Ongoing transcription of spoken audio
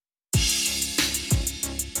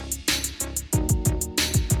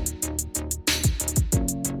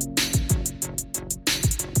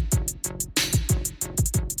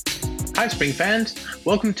Hi, Spring fans.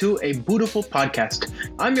 Welcome to a beautiful podcast.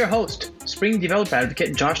 I'm your host, Spring developer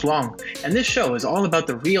advocate Josh Long, and this show is all about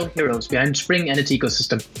the real heroes behind Spring and its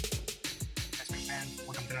ecosystem. Hi, Spring fans.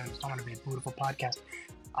 Welcome to another installment of a beautiful podcast.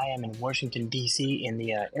 I am in Washington, D.C. in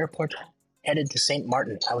the airport, headed to St.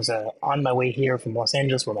 Martin. I was on my way here from Los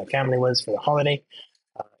Angeles, where my family was for the holiday.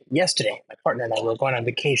 Yesterday, my partner and I were going on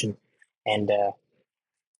vacation, and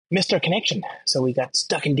missed our connection. So we got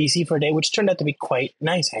stuck in DC for a day, which turned out to be quite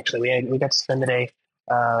nice, actually. We got to spend the day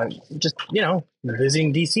just,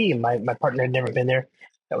 visiting DC. My partner had never been there.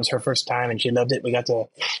 That was her first time, and she loved it. We got to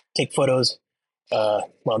take photos,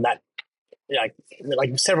 not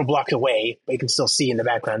like several blocks away, but you can still see in the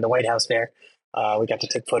background the White House there. We got to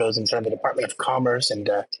take photos in front of the Department of Commerce and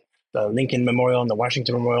the Lincoln Memorial and the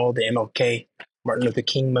Washington Memorial, the MLK, Martin Luther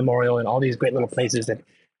King Memorial, and all these great little places that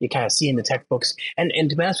you kind of see in the textbooks. And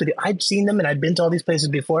to be honest with you, I'd seen them and I'd been to all these places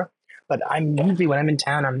before, but I'm usually when I'm in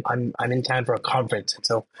town, I'm in town for a conference.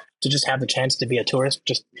 So to just have the chance to be a tourist,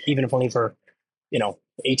 just even if only for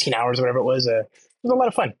 18 hours or whatever it was a lot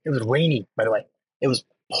of fun. It was rainy, by the way. It was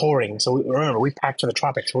pouring. So we packed for the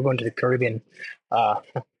tropics. We're going to the Caribbean. So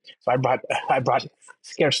I brought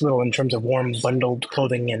scarce little in terms of warm bundled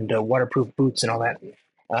clothing and waterproof boots and all that.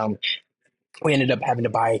 We ended up having to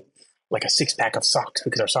buy like a 6-pack of socks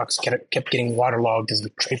because our socks kept getting waterlogged as we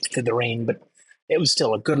traipsed through the rain. But it was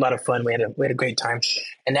still a good lot of fun. We had a great time.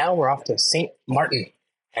 And now we're off to St. Martin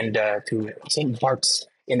and to St. Bart's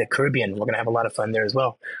in the Caribbean. We're going to have a lot of fun there as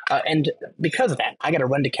well. And because of that, I got to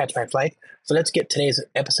run to catch my flight. So let's get today's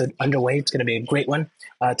episode underway. It's going to be a great one.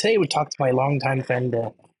 Today we talked to my longtime friend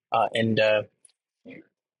and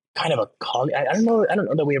kind of a colleague. I don't know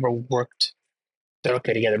that we ever worked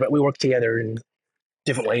directly together, but we worked together in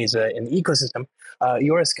different ways in the ecosystem.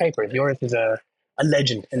 Joris Kuipers. Joris is a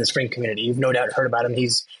legend in the Spring community. You've no doubt heard about him.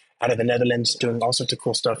 He's out of the Netherlands doing all sorts of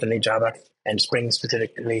cool stuff in the Java and Spring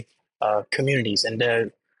specifically communities.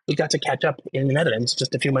 And we got to catch up in the Netherlands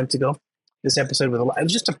just a few months ago. This episode it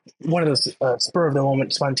was just one of those spur of the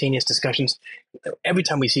moment, spontaneous discussions. Every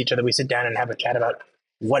time we see each other, we sit down and have a chat about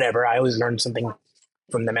whatever. I always learn something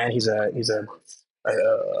from the man. He's a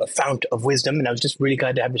fount of wisdom, and I was just really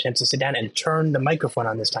glad to have the chance to sit down and turn the microphone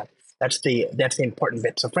on this time. That's the important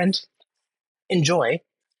bit. So friends, enjoy,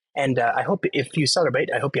 and I hope if you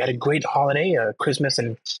celebrate, I hope you had a great holiday, Christmas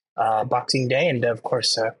and Boxing Day, and of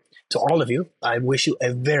course to all of you, I wish you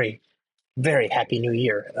a very, very happy new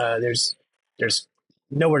year. There's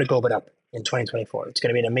nowhere to go but up in 2024. It's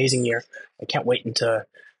going to be an amazing year. I can't wait to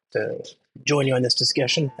join you on this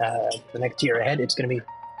discussion the next year ahead. It's going to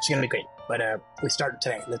be great. But we start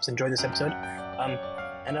today. Let's enjoy this episode.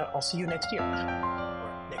 And I'll see you next year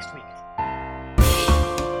or next week.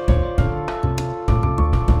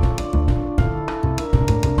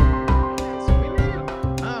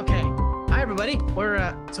 Okay. Hi, everybody.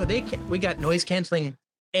 We got noise canceling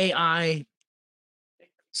AI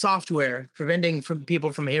software preventing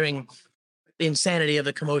people from hearing the insanity of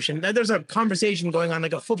the commotion. There's a conversation going on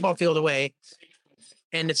like a football field away,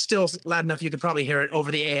 and it's still loud enough you could probably hear it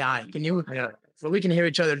over the AI. Can you? Yeah. Well, we can hear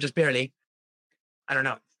each other just barely. I don't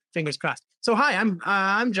know. Fingers crossed. So hi,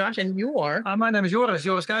 I'm Josh, and you are. My name is Joris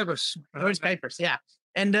Kuipers. Joris Kuipers, yeah.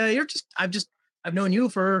 And I've known you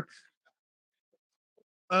for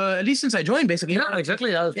at least since I joined, basically. Yeah,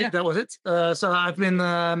 exactly. I think that was it. So I've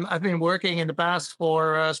been working in the past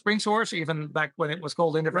for SpringSource, even back when it was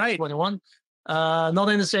called Indifferent 21. Not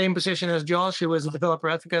in the same position as Josh, who was a developer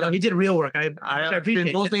advocate. No, he did real work. I've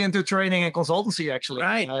been mostly into training and consultancy, actually.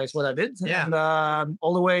 Right. Is what I did. Yeah. And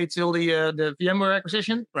all the way till the VMware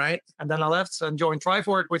acquisition. Right. And then I left and joined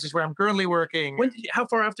Trifork, which is where I'm currently working. How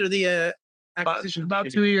far after the acquisition? About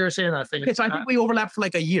 2 years in, I think. Okay, so I think we overlapped for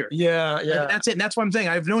like a year. Yeah. That's it. And that's what I'm saying.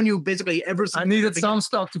 I've known you basically ever since. I needed some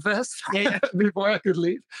stuff to vest before I could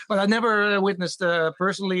leave. But I never witnessed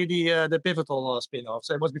personally the Pivotal spin-off.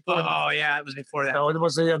 So it was before. Oh, yeah, it was before that. So it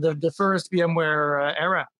was the first VMware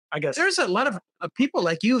era, I guess. There's a lot of people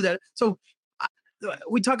like you that. So I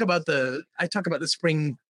talk about the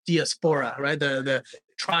Spring diaspora, right? The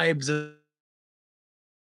tribes of.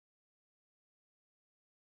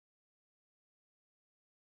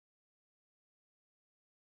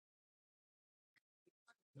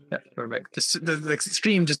 Yeah, perfect. The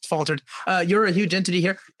stream just faltered. You're a huge entity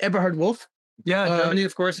here. Eberhard Wolf. Yeah, Germany,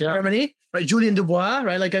 of course. Yeah. Germany, right? Julien Dubois,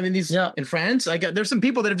 right? Like, I mean, these in France. Like, there's some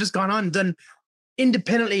people that have just gone on and done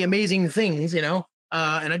independently amazing things, And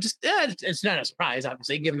I just, it's not a surprise,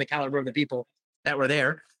 obviously, given the caliber of the people that were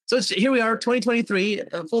there. So here we are, 2023,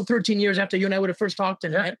 a full 13 years after you and I would have first talked.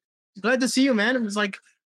 And glad to see you, man. It was like,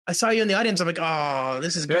 I saw you in the audience. I'm like, oh,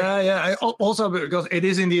 this is great. Yeah. Also, because it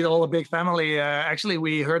is indeed all a big family. Actually,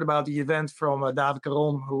 we heard about the event from David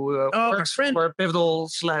Caron, who works for Pivotal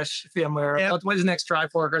 / VMware. That was next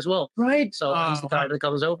Trifork as well. Right. So he's the guy that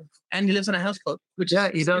comes over. And he lives on a houseboat, which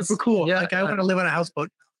he does. Super cool. Yeah, like I want to live on a houseboat.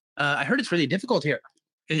 I heard it's really difficult here.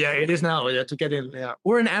 Yeah, it is now to get in. Yeah,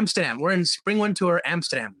 we're in Amsterdam. We're in Spring One Tour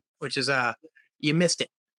Amsterdam, which is you missed it.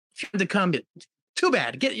 If you had to come, too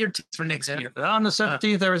bad. Get your tickets for next year. On the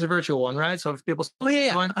 17th, there is a virtual one, right? So if people. Oh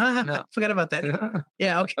yeah. I forgot about that.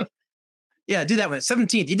 Yeah. Okay. Yeah, do that one.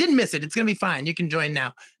 17th. You didn't miss it. It's gonna be fine. You can join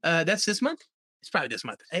now. That's this month. It's probably this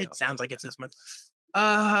month. It sounds like it's this month.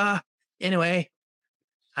 Anyway,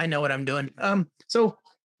 I know what I'm doing. So.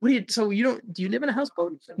 Do you live in a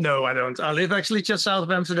houseboat? No, I don't. I live actually just south of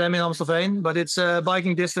Amsterdam in Amstelveen, but it's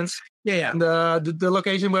biking distance. Yeah. And the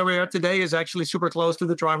location where we are today is actually super close to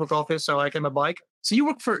the Trifork office, so I can bike. So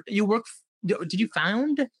did you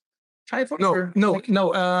found Trifork? No.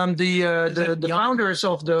 The founders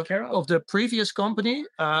of the previous company,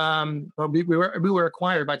 we were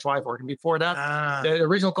acquired by Trifork, and before that, the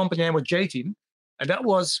original company name was J-Team. And that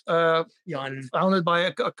was founded by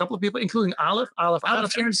a couple of people, including Aleph.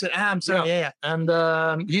 I'm sorry. Yeah.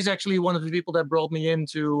 And he's actually one of the people that brought me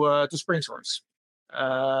into to SpringSource.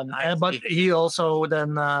 But he also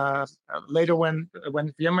then later, when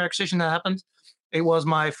the VMware acquisition happened, it was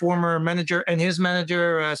my former manager and his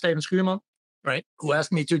manager, Steven Schuurman, right, who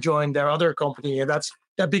asked me to join their other company, and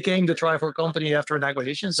that became the Trifork company after an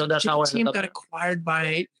acquisition. So that's how Team got acquired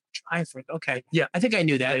by Trifork. Okay, yeah, I think I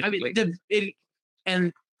knew that. Basically. I mean,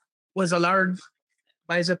 and was Allard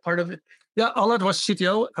Biza part of it? Yeah, Allard was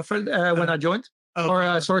CTO when I joined. Okay.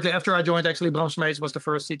 Or shortly after I joined, actually, Bram Smeets was the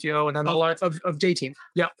first CTO, and then Allard of J-Team.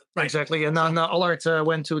 Yeah, right. Exactly. And then Allard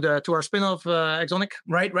went to our spin-off Exonic.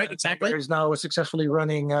 Right, exactly. He's now successfully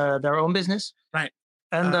running their own business. Right.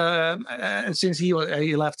 And since he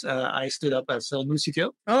left, I stood up as a new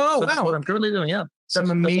CTO. Oh, so that's what I'm currently doing. Yeah,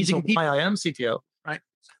 some amazing people. I am CTO. Right.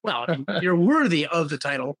 Well, you're worthy of the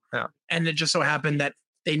title. Yeah. And it just so happened that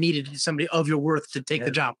they needed somebody of your worth to take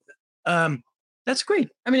the job. That's great.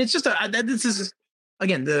 I mean, it's just this is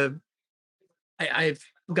again I've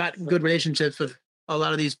got good relationships with a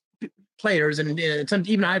lot of these players, and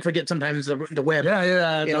even I forget sometimes the web.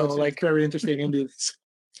 Yeah. Like very interesting indeed.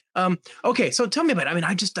 Okay, so tell me about it. I mean,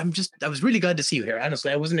 I was really glad to see you here.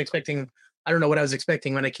 Honestly, I wasn't expecting. I don't know what I was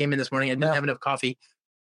expecting when I came in this morning. I didn't have enough coffee.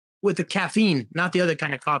 With the caffeine, not the other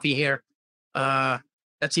kind of coffee here.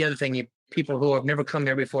 That's the other thing people who have never come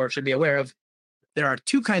here before should be aware of. There are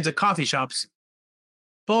two kinds of coffee shops,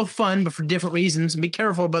 both fun, but for different reasons. And be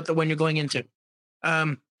careful about the one you're going into.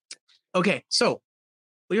 Okay, so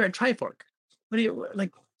we're at Trifork. What do you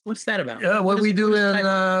like? What's that about? Yeah, what we do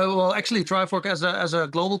actually, Trifork as a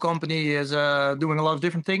global company is doing a lot of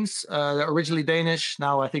different things. They're originally Danish,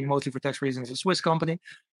 now I think mostly for tax reasons, a Swiss company.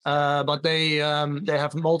 But they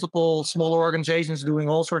have multiple smaller organizations doing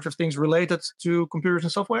all sorts of things related to computers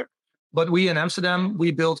and software. But we in Amsterdam,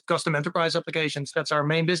 we build custom enterprise applications. That's our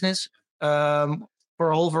main business. For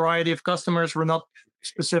a whole variety of customers, we're not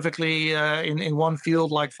specifically in one field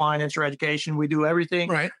like finance or education. We do everything.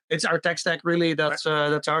 Right. It's our tech stack really. That's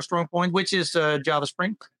our strong point, which is Java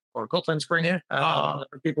Spring or Kotlin Spring. Yeah.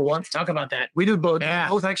 People want to talk about that. We do both. Yeah.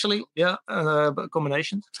 Both actually. Yeah.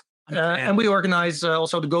 Combinations. And we organize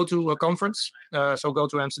also the GoTo conference. So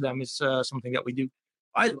GoTo Amsterdam is something that we do.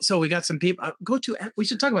 So we got some people. We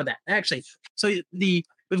should talk about that actually. So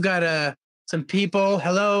we've got some people.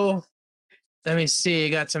 Hello. Let me see.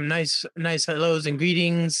 Got some nice hellos and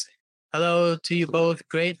greetings. Hello to you both.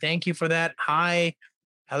 Great. Thank you for that. Hi.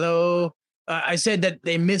 Hello. I said that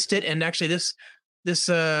they missed it, and actually this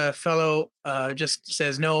fellow just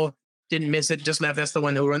says no, didn't miss it, just left. That's the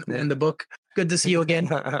one who wrote in the book. Good to see you again.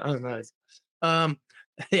 Oh, nice.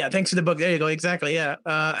 Yeah, thanks for the book. There you go. Exactly. Yeah.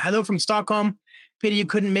 Hello from Stockholm. Pity you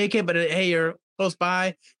couldn't make it, but hey, you're close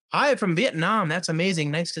by. Hi from Vietnam. That's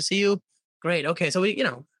amazing. Nice to see you. Great. Okay, so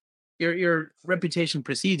your reputation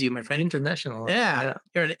precedes you, my friend. International. Yeah.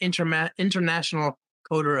 You're an international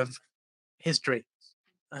coder of history.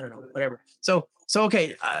 I don't know, whatever. So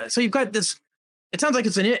okay. So you've got this. It sounds like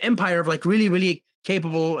it's an empire of like really, really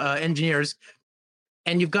capable engineers,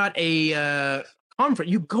 and you've got a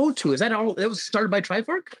conference you go to. Is that all? It was started by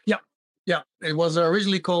Trifork? Yeah, it was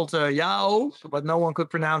originally called YAO, but no one could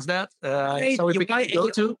pronounce that. So we became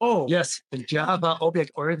GoTo. Oh, yes, the Java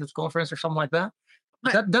Object Oriented Conference or something like that.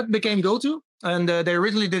 That became GoTo, and they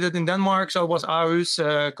originally did it in Denmark, so it was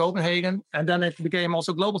Aarhus, Copenhagen, and then it became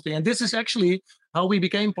also global thing. And this is actually how we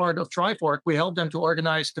became part of Trifork. We helped them to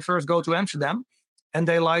organize the first GoTo Amsterdam, and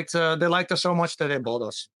they liked us so much that they bought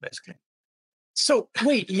us, basically. So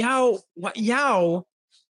wait, Yao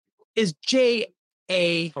is JAOO,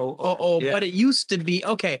 Yeah. but it used to be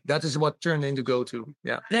okay. That is what turned into GoTo.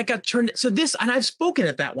 Yeah. That got turned. So this, and I've spoken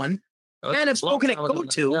at that one, and I've spoken at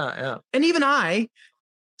GoTo, Yeah. and even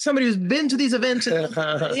somebody who's been to these events,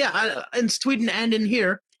 in Sweden and in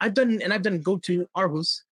here, I've done GoTo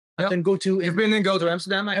Aarhus. I've done GoTo. You've been in GoTo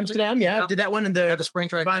Amsterdam, actually? Amsterdam, yeah. Did that one in the spring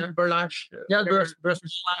track. Van Berlash. Yeah,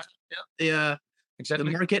 The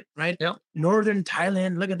market, right? Yeah. Northern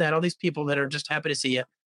Thailand. Look at that. All these people that are just happy to see you.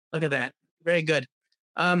 Look at that. Very good.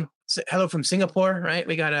 So hello from Singapore, right?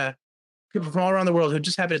 We got people from all around the world who are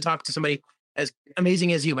just happy to talk to somebody as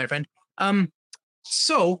amazing as you, my friend.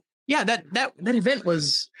 So yeah, that event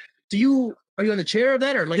was. Are you on the chair of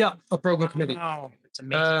that or like? Yeah, a program committee. Oh, it's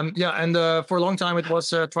amazing. And for a long time it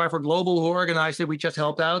was Trifork Global who organized it. We just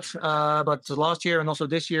helped out. But last year and also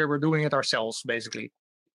this year we're doing it ourselves, basically.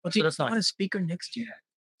 Well, do you that's nice. want a speaker next year?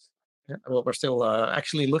 Yeah, well, we're still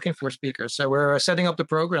actually looking for speakers, so we're setting up the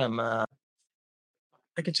program.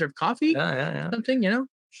 I can serve coffee. Yeah. Something, No,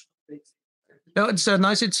 it's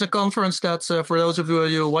nice. It's a conference that, for those of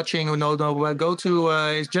you watching who know GoTo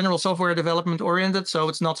is general software development oriented. So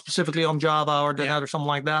it's not specifically on Java or .NET or something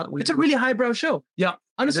like that. It's a really highbrow show. Yeah,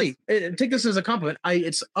 honestly, take this as a compliment.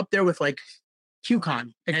 It's up there with like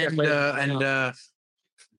QCon Exactly. and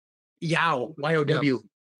YOW, YOW.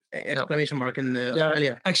 Exclamation mark in the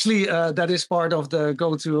Australia. Actually, that is part of the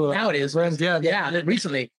GoTo. Now it is. Brand. Yeah,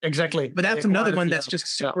 recently. Exactly. But that's another one that's just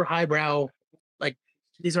super highbrow. Like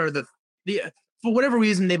these are the for whatever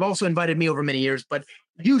reason, they've also invited me over many years, but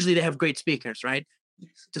usually they have great speakers, right?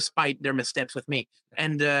 Despite their missteps with me.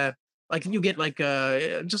 And like you get like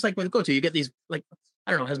just like with GoTo, you get these like,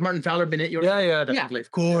 I don't know, has Martin Fowler been at your definitely. Yeah,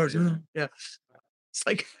 of course. Yeah. It's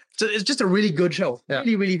like it's just a really good show. Yeah.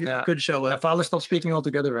 Really good show. Fowler stopped speaking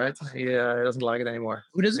altogether, right? He doesn't like it anymore.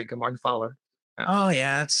 Who does it? Martin Fowler. Yeah. Oh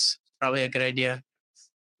yeah, that's probably a good idea.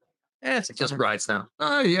 Yeah, it's just writes now.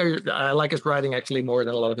 I like his writing actually more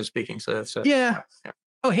than a lot of his speaking. So yeah.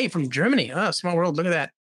 Oh hey, from Germany. Oh, small world. Look at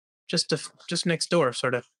that. Just next door,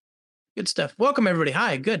 sort of. Good stuff. Welcome everybody.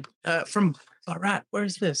 Hi. Good. From Barat.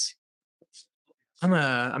 Where's this? I'm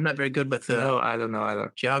not very good with no, I don't know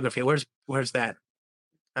either. Geography. Where's that?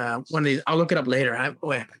 One of these. I'll look it up later. I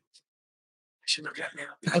should look it up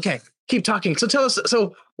now. Okay. Keep talking. So tell us.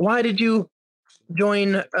 So why did you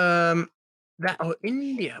join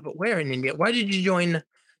India? But where in India? Why did you join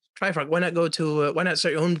Trifork? Why not why not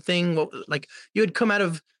start your own thing? Like you had come out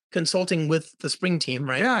of consulting with the Spring team,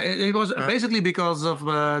 right? Yeah, it was basically because of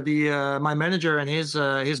my manager and his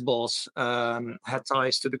boss had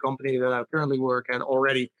ties to the company that I currently work at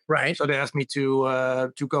already. Right. So they asked me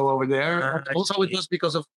to go over there. Also, it was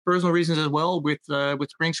because of personal reasons as well with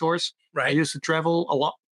Spring Source. Right. I used to travel a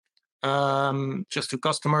lot, just to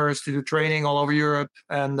customers, to do training all over Europe,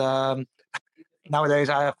 and nowadays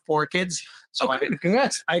I have 4 kids. So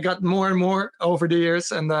congrats. I got more and more over the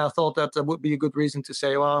years, and I thought that would be a good reason to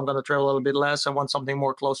say, well, I'm going to travel a little bit less. I want something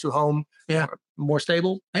more close to home, more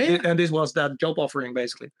stable. Yeah. And this was that job offering,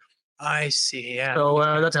 basically. I see, yeah.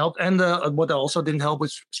 So that helped. And what also didn't help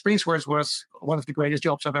with SpringSource was one of the greatest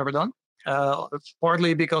jobs I've ever done.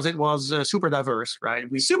 Partly because it was super diverse, right?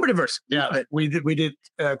 Super diverse. Yeah, we did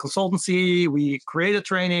consultancy, we created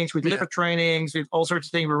trainings, we delivered trainings, we did all sorts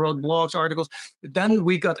of things. We wrote blogs, articles. Then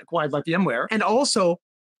we got acquired by VMware, and also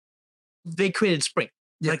they created Spring.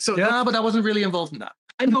 Yeah, but I wasn't really involved in that.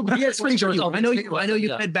 I know, but yes, Spring Source. I know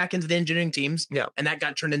you fed back into the engineering teams, and that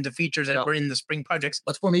got turned into features that were in the Spring projects.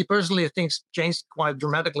 But for me personally, things changed quite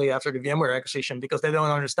dramatically after the VMware acquisition because they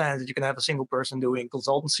don't understand that you can have a single person doing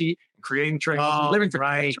consultancy, creating trainings, delivering for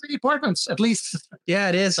 3 departments at least. Yeah,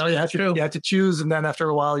 it is. So you have to choose, and then after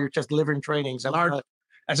a while, you're just delivering trainings.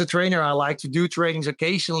 As a trainer, I like to do trainings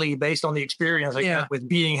occasionally based on the experience I get with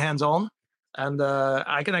being hands-on. And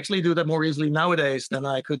I can actually do that more easily nowadays than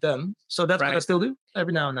I could then. So that's what I still do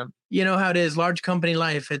every now and then. You know how it is, large company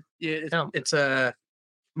life. It's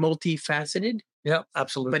multifaceted. Yeah,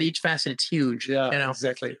 absolutely. But each facet is huge. Yeah,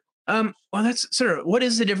 exactly. Well, that's sort of, what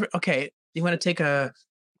is the difference? Okay, you want to take a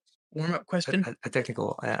warm-up question? A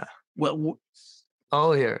technical, yeah. Well,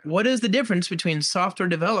 here. What is the difference between software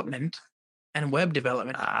development and web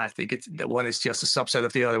development? I think the one is just a subset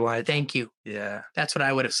of the other one. Thank you. Yeah. That's what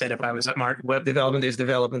I would have said if I was smart. Web development is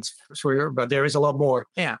development for sure, but there is a lot more.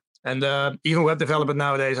 Yeah. And even web development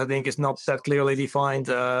nowadays, I think, is not that clearly defined.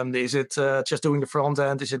 Is it just doing the front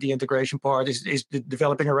end? Is it the integration part? Is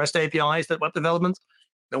developing a REST API? Is that web development?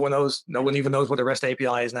 No one knows. No one even knows what a REST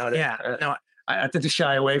API is nowadays. Yeah. No, I tend to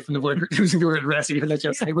shy away from the word using the word REST. Even let's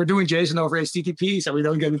just say we're doing JSON over HTTP, so we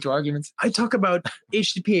don't get into arguments. I talk about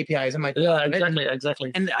HTTP APIs in my talk, Yeah, right?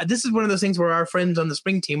 exactly. And this is one of those things where our friends on the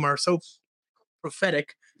Spring team are so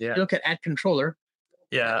prophetic. Yeah. You look at controller.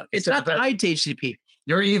 Yeah, It's not tied to HTTP.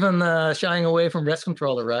 You're even shying away from REST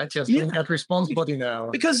controller, right? Just doing at response body now.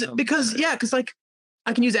 Because like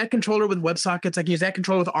I can use at controller with WebSockets. I can use at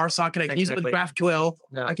controller with RSocket. I can use it with GraphQL.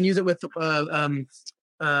 Yeah. I can use it with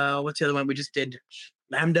what's the other one we just did?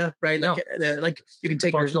 Lambda, right? Like, like you can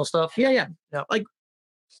take functional stuff. Yeah. Like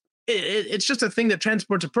it's just a thing that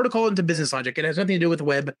transports a protocol into business logic. It has nothing to do with the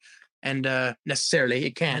web, and necessarily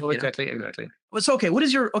it can. Exactly. So okay,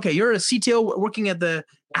 you're a CTO working at the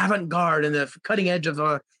avant-garde and the cutting edge of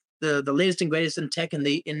the latest and greatest in tech in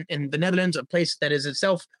the Netherlands, a place that is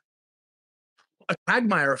itself a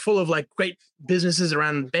quagmire full of like great businesses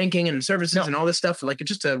around banking and services and all this stuff. Like it's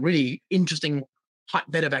just a really interesting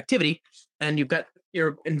hotbed of activity, and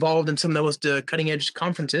you're involved in some of the most cutting edge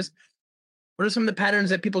conferences. What are some of the patterns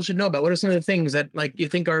that people should know about? What are some of the things that like you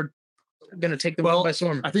think are going to take the world by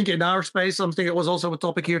storm? I think in our space, something that was also a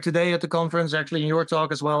topic here today at the conference, actually in your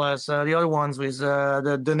talk as well as the other ones, was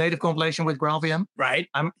the native compilation with GraalVM. Right.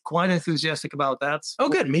 I'm quite enthusiastic about that. Oh,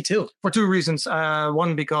 good. Me too. For two reasons.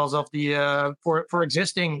 One, because of the for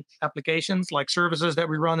existing applications like services that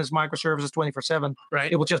we run as microservices 24/7.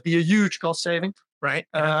 Right. It will just be a huge cost saving. Right.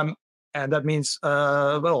 And that means,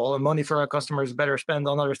 money for our customers better spent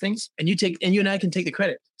on other things. And you and I can take the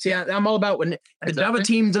credit. See, I'm all about when the Java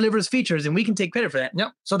team delivers features and we can take credit for that. Yeah.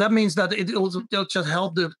 So that means that it'll just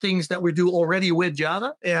help the things that we do already with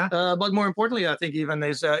Java. Yeah. But more importantly, I think even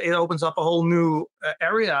is it opens up a whole new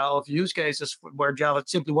area of use cases where Java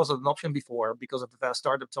simply wasn't an option before because of the fast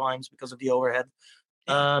startup times, because of the overhead.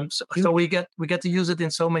 So we get to use it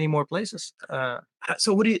in so many more places.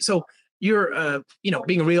 So you're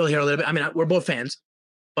being real here a little bit. I mean, we're both fans,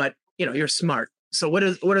 but you're smart. So what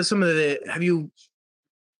are some of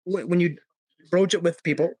when you broach it with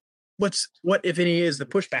people, what if any is the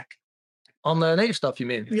pushback on the native stuff? You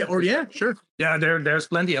mean? Yeah, sure. Yeah, there's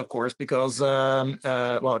plenty, of course, because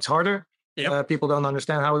it's harder. Yep. People don't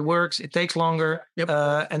understand how it works. It takes longer. Yep.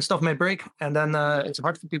 And stuff may break, and then it's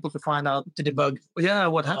hard for people to find out to debug. Yeah,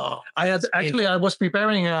 what happened? I was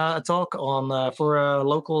preparing a talk on for a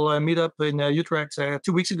local meetup in Utrecht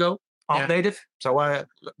 2 weeks ago on native. So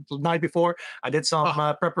the night before, I did some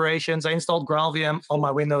preparations. I installed GraalVM on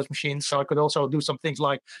my Windows machine, so I could also do some things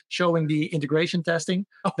like showing the integration testing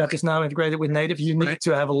that is now integrated with native. You need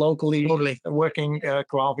to have a locally working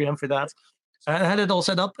GraalVM for that. I had it all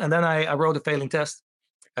set up, and then I wrote a failing test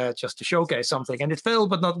just to showcase something. And it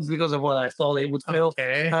failed, but not because of what I thought it would fail.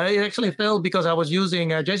 It actually failed because I was using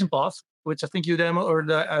JSON path, which I think you demo, or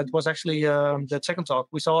it was actually the second talk.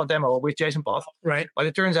 We saw a demo with JSON path. Right. But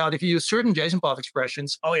it turns out if you use certain JSON path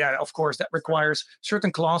expressions, of course, that requires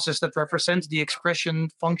certain classes that represent the expression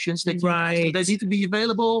functions that they need to be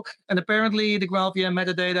available. And apparently the GraalVM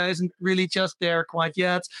metadata isn't really just there quite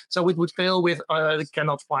yet. So it would fail with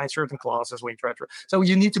cannot find certain classes when you try to. So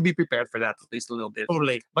you need to be prepared for that at least a little bit.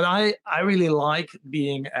 Totally. But I really like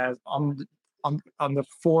being on the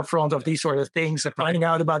forefront of these sort of things and finding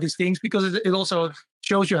out about these things, because it also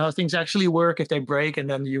shows you how things actually work if they break, and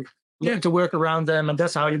then you learn to work around them, and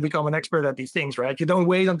that's how you become an expert at these things, right? You don't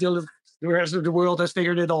wait until the rest of the world has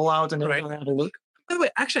figured it all out and then have a look. By the way,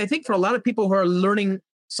 actually, I think for a lot of people who are learning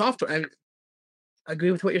software, I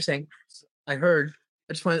agree with what you're saying.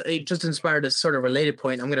 It just inspired a sort of related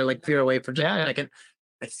point. I'm going to veer away for just a second.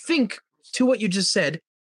 I think to what you just said,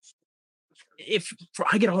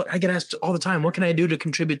 I get asked all the time, what can I do to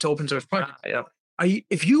contribute to open source projects?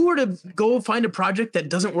 If you were to go find a project that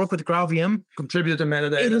doesn't work with GraalVM, contribute to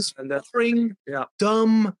metadata. It is boring,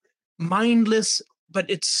 dumb, mindless, but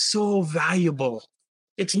it's so valuable.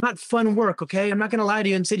 It's not fun work, okay? I'm not going to lie to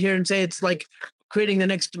you and sit here and say it's like creating the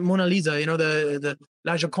next Mona Lisa, the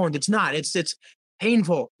La Joconde. It's not. It's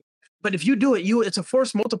painful. But if you do it, it's a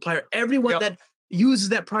force multiplier. Everyone that uses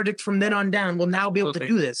that project from then on down will now be able to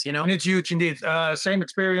do this, And it's huge indeed. Same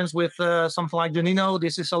experience with something like Janino.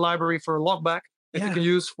 This is a library for logback that you can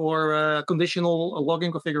use for conditional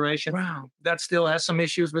logging configuration. Wow. That still has some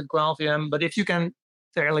issues with GraalVM, but if you can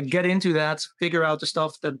get into that, figure out the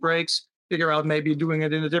stuff that breaks, figure out maybe doing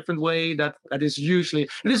it in a different way. That is usually.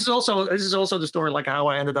 And this is also the story like how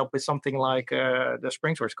I ended up with something like the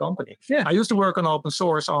SpringSource company. Yeah. I used to work on open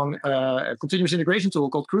source on a continuous integration tool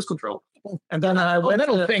called Cruise Control, and then I went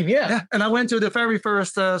that thing, yeah. and I went to the very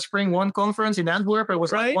first Spring One conference in Antwerp. It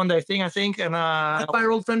was like 1-day thing, I think, and my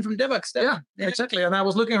old friend from Devox. yeah, exactly. And I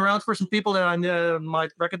was looking around for some people that I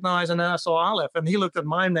might recognize, and then I saw Aleph, and he looked at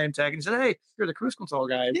my name tag and he said, "Hey, you're the cruise control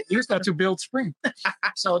guy. Use that to build Spring."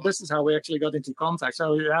 So this is how we actually got into contact.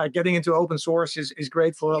 So yeah, getting into open source is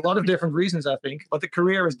great for a lot of different reasons, I think. But the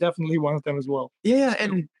career is definitely one of them as well. Yeah,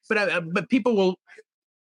 and but people will.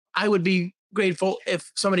 I would be grateful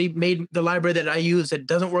if somebody made the library that I use that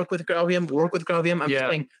doesn't work with GraalVM work with GraalVM. I'm just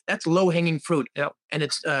saying that's low hanging fruit. Yeah, and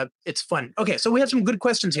it's fun. Okay, so we have some good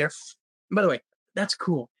questions here. By the way, that's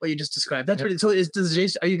cool what you just described. That's really, so.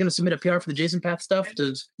 Are you going to submit a PR for the JSON path stuff?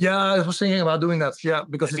 Yeah, I was thinking about doing that. Yeah,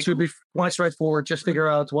 because it should be quite straightforward. Just figure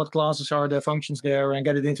out what classes are the functions there and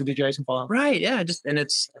get it into the JSON file. Right. Yeah.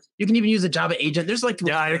 You can even use a Java agent. There's like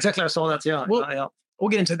exactly. I saw that. Yeah. We'll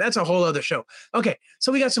get into that. That's a whole other show. Okay,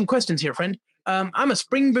 so we got some questions here, friend. I'm a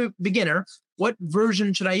Spring beginner. What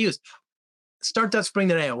version should I use?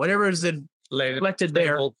 Start.spring.io. Whatever is selected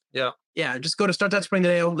there. Yeah, just go to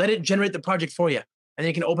start.spring.io, let it generate the project for you, and then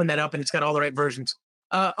you can open that up and it's got all the right versions.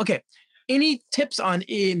 Okay, any tips on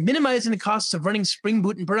minimizing the costs of running Spring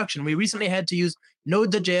Boot in production? We recently had to use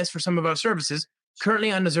Node.js for some of our services,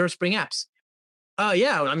 currently on Azure Spring apps.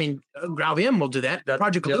 Yeah, I mean, GraalVM will do that.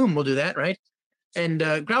 Project Loom will do that, right? And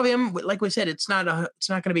GraalVM, like we said, it's not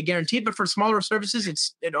going to be guaranteed, but for smaller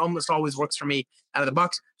services, it almost always works for me out of the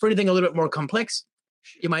box. For anything a little bit more complex,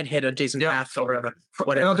 you might hit a JSON path or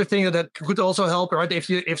whatever. Another thing that could also help, right?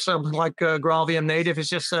 If something like GraalVM native is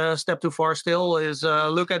just a step too far still, is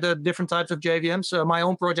look at the different types of JVMs. My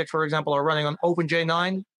own projects, for example, are running on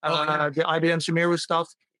OpenJ9, the IBM Sumeru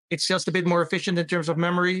stuff. It's just a bit more efficient in terms of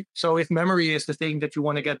memory. So if memory is the thing that you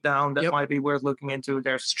want to get down, that might be worth looking into.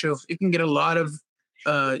 It's true. You can get a lot of,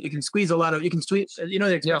 you can squeeze,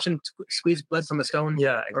 the expression, squeeze blood from a stone.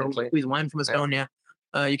 Yeah, exactly. Or squeeze wine from a stone,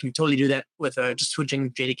 you can totally do that with just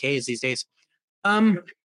switching JDKs these days. And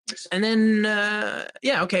then,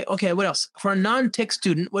 okay. What else? For a non-tech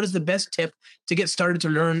student, what is the best tip to get started to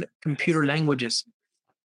learn computer languages?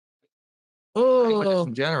 Languages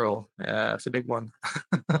in general, it's a big one.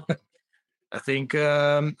 I think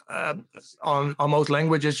on most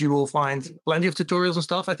languages you will find plenty of tutorials and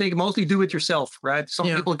stuff. I think mostly do it yourself, right? Some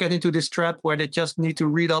people get into this trap where they just need to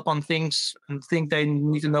read up on things and think they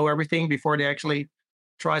need to know everything before they actually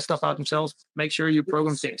try stuff out themselves. Make sure you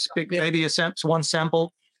program things. Pick maybe one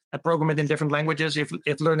sample and program it in different languages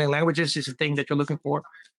if learning languages is a thing that you're looking for.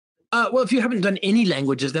 Well, if you haven't done any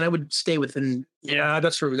languages, then I would stay within. Yeah,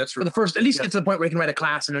 that's true. For the first, at least get to the point where you can write a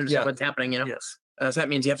class and understand what's happening. Yes. So that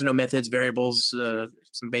means you have to know methods, variables,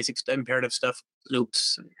 some basic imperative stuff,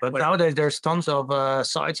 loops. But nowadays there's tons of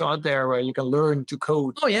sites out there where you can learn to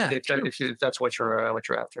code. Oh yeah, if that's what you're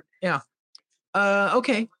after. Yeah.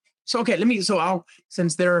 Okay. So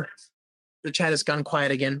since the chat has gone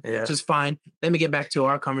quiet again, which is fine. Let me get back to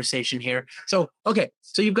our conversation here. So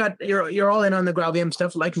you're all in on the GraalVM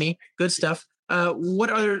stuff, like me. Good stuff. What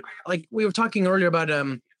other, like we were talking earlier about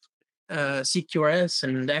CQRS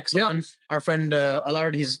and Exxon. Yeah. Our friend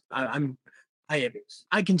Allard, I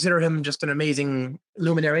consider him just an amazing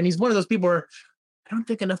luminary, and he's one of those people where I don't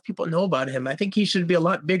think enough people know about him. I think he should be a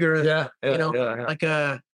lot bigger. Yeah. Like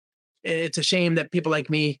it's a shame that people like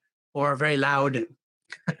me who are very loud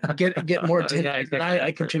get more attention. Exactly.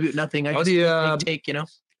 I contribute nothing. I just take.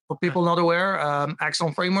 For people not aware,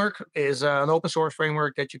 Exxon framework is an open source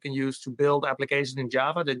framework that you can use to build applications in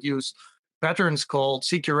Java that use patterns called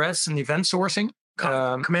CQRS and event sourcing.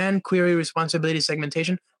 Command Query Responsibility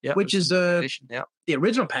Segmentation, which is the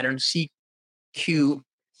original pattern, CQS.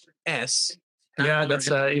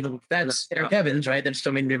 That's Eric Evans, right? That's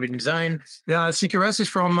domain-driven design. Yeah, CQRS is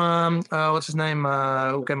from what's his name?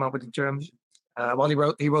 Who came up with the term?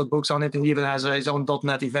 He wrote books on it, and he even has his own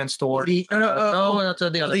 .NET event store. That's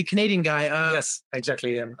the other. The Canadian guy. Yes,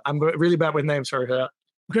 exactly. I'm really bad with names. Sorry.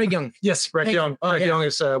 Greg Young. Yes, Greg Young. Greg Young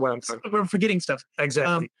is what I'm talking. We're forgetting stuff.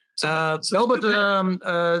 Exactly. Allard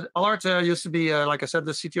used to be, like I said,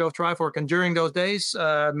 the CTO of Trifork, and during those days,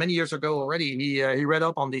 many years ago already, he read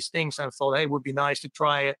up on these things and thought, hey, it would be nice to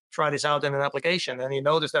try this out in an application. And he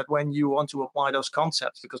noticed that when you want to apply those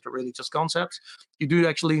concepts, because they're really just concepts, you do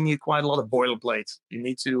actually need quite a lot of boilerplate. You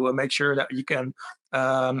need to make sure that you can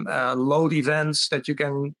load events, that you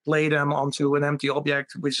can play them onto an empty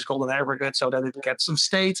object, which is called an aggregate, so that it gets some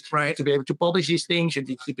state. Right. To be able to publish these things, you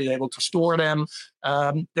need to be able to store them.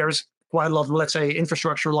 There's quite a lot of, let's say,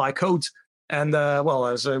 infrastructure like code And well,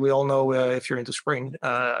 as we all know, if you're into Spring,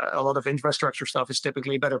 a lot of infrastructure stuff is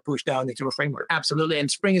typically better pushed down into a framework. Absolutely.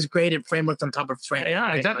 And Spring is great at frameworks on top of framework.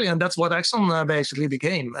 Yeah, exactly. And that's what Axon basically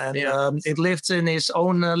became. And it lived in its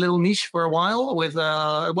own little niche for a while. With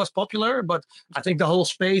it was popular, but I think the whole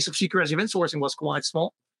space of CQRS event sourcing was quite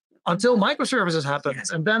small. Until microservices happened.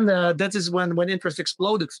 Yes. And then that is when interest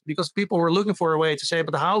exploded, because people were looking for a way to say,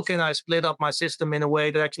 but how can I split up my system in a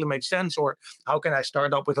way that actually makes sense? Or how can I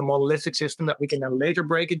start up with a monolithic system that we can then later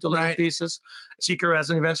break into little pieces?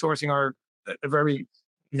 CQRS and event sourcing are a very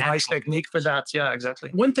nice technique for that. Yeah,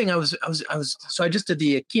 exactly. One thing so I just did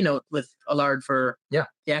the keynote with Allard for the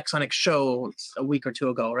Axonic show a week or two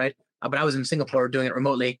ago, right? But I was in Singapore doing it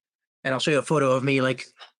remotely. And I'll show you a photo of me, like,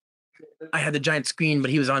 I had the giant screen, but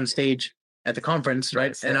he was on stage at the conference,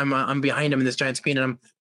 right? And I'm behind him in this giant screen, and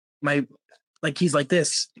he's like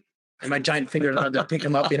this, and my giant finger to pick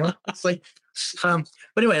him up, It's like, but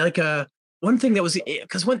anyway, like one thing that was,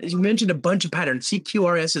 because you mentioned a bunch of patterns.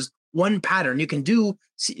 CQRS is one pattern you can do.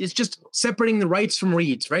 It's just separating the writes from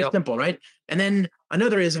reads, right? Yep. Simple, right? And then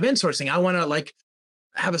another is event sourcing. I want to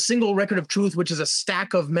have a single record of truth, which is a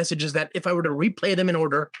stack of messages that if I were to replay them in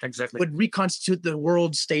order, would reconstitute the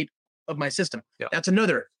world state of my system. That's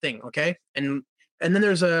another thing. Okay. And then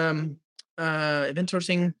there's event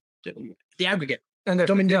sourcing, the aggregate and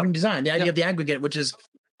domain-driven design, the idea of the aggregate, which is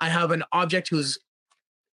I have an object whose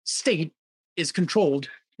state is controlled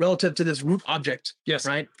relative to this root object. Yes.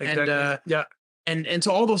 Right. Exactly. And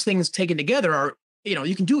so all those things taken together are,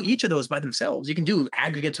 you can do each of those by themselves. You can do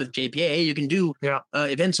aggregates with JPA. You can do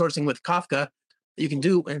event sourcing with Kafka. You can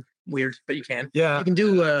do weird, but you can. Yeah. You can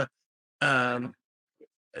do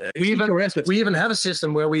we even have a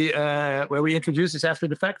system where we introduce this after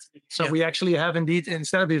the fact. So we actually have indeed,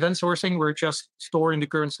 instead of event sourcing, we're just storing the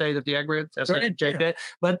current state of the aggregate as a JPA.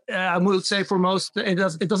 But I would say for most, it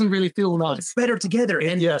doesn't really feel nice. It's better together.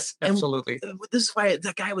 Yes, absolutely. And this is why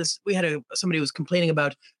that guy somebody was complaining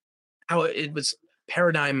about how it was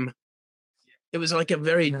paradigm. It was like a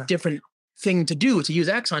very different thing to do, to use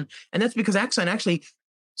Axon. And that's because Axon actually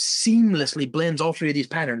seamlessly blends all three of these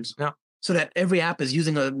patterns. Yeah. So that every app is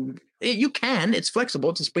using it's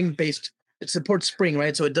flexible. It's a Spring-based, it supports Spring,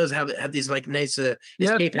 right? So it does have these like nice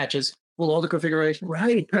escape hatches. Full all the configuration.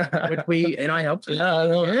 Right. Which I helped. Yeah, I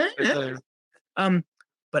know.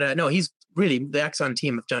 But no, he's really, the Axon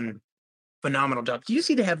team have done a phenomenal job. Do you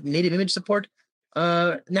see they have native image support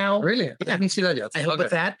now? Really? I didn't see that yet. I helped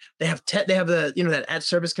with that. They have the, that ad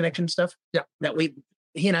service connection stuff. Yeah. That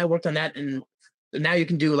he and I worked on that, and now you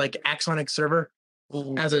can do like Axonic server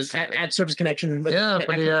as a ad service connection. For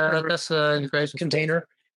the that's integration container.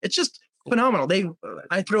 It's just phenomenal.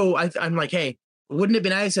 I'm like, hey, wouldn't it be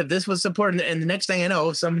nice if this was supported? And the next thing I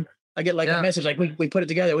know, I get like a message like, we put it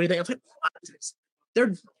together. What do you think? I was like,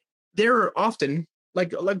 what? They're often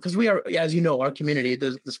like because we are, as you know, our community,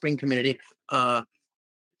 the Spring community. A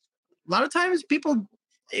lot of times people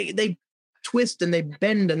they twist and they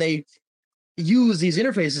bend and they use these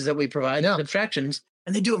interfaces that we provide, these abstractions.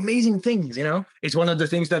 And they do amazing things, It's one of the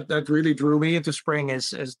things that really drew me into Spring is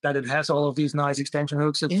that it has all of these nice extension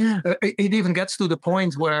hooks. It even gets to the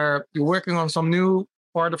point where you're working on some new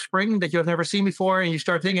part of Spring that you have never seen before, and you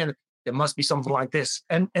start thinking there must be something like this.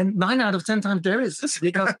 And 9 out of 10 times there is,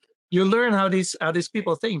 because you learn how these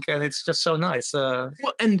people think, and it's just so nice. That's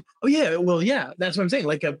what I'm saying.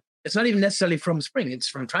 Like it's not even necessarily from Spring; it's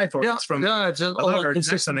from Trifork. Yeah, it's from it's just all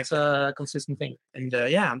consistent thing.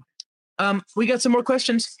 And we got some more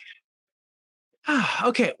questions.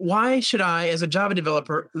 Okay, why should I, as a Java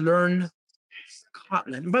developer, learn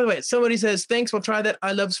Kotlin? By the way, somebody says, thanks, we'll try that.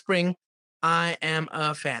 I love Spring. I am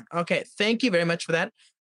a fan. Okay, thank you very much for that.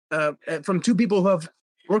 From two people who have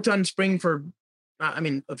worked on Spring for,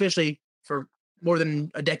 officially for more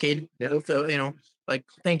than a decade. So,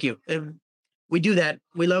 thank you. We do that.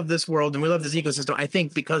 We love this world and we love this ecosystem, I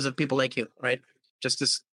think, because of people like you, right? Just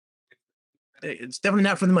this. It's definitely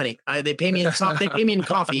not for the money. They pay me in they pay me in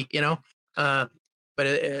coffee, but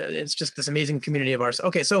it's just this amazing community of ours.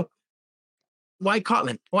 Okay, so why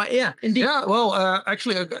Kotlin? Why? Yeah, indeed. Yeah, well,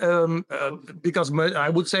 actually, because I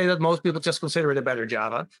would say that most people just consider it a better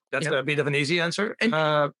Java. That's a bit of an easy answer.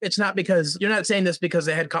 And it's not because you're not saying this because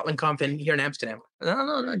they had Kotlin Conf here in Amsterdam. No,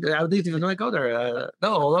 I didn't even go there.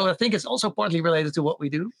 No, although I think it's also partly related to what we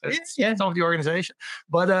do. Some of the organization.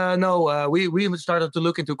 But we started to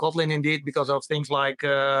look into Kotlin indeed because of things like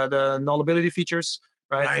the nullability features.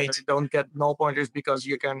 Right. You don't get null pointers because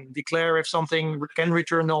you can declare if something can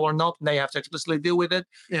return null or not. And they have to explicitly deal with it.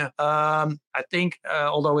 Yeah. I think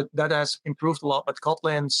although that has improved a lot, but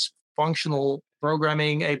Kotlin's functional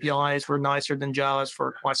programming APIs were nicer than Java's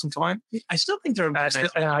for quite some time. I still think they're nice. I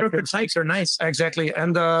Trifork types are nice. Exactly.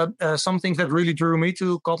 And some things that really drew me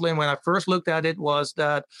to Kotlin when I first looked at it was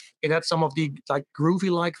that it had some of the like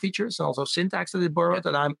groovy-like features and also syntax that it borrowed.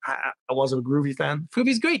 And I was a Groovy fan.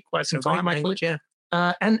 Groovy's great. Quite some time, actually. Language, yeah.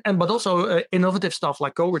 But also innovative stuff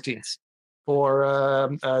like coroutines for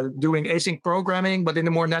doing async programming, but in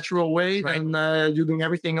a more natural way. Right. And you're doing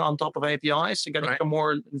everything on top of APIs. You get a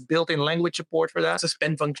more built-in language support for that.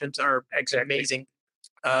 Suspend functions are amazing.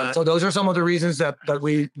 So those are some of the reasons that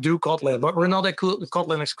we do Kotlin, but we're not a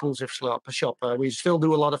Kotlin exclusive shop. We still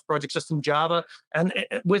do a lot of projects just in Java, and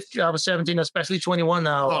with Java 17, especially 21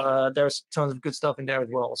 now, there's tons of good stuff in there as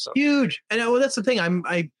well. So huge. And well, that's the thing.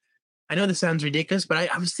 I know this sounds ridiculous,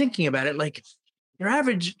 but I was thinking about it. Like your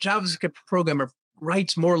average JavaScript programmer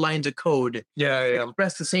writes more lines of code.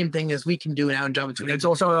 Express the same thing as we can do now in Java 20. It's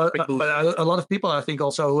also a lot of people, I think,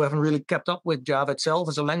 also who haven't really kept up with Java itself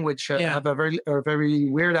as a language have a very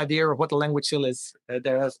weird idea of what the language still is.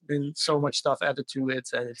 There has been so much stuff added to it,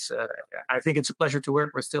 and it's I think it's a pleasure to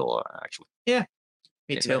work with still, actually. Yeah,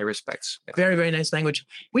 me too. In many respects. Yeah. Very, very nice language.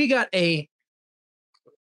 We got a.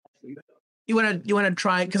 You want to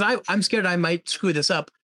try, because I'm scared I might screw this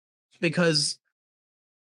up because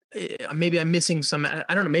maybe I'm missing some.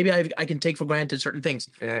 I don't know. Maybe I can take for granted certain things.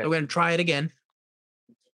 Yeah. We're going to try it again.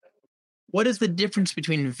 What is the difference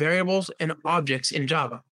between variables and objects in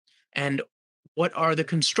Java, and what are the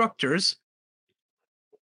constructors?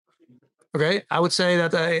 Okay, I would say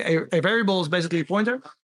that a variable is basically a pointer,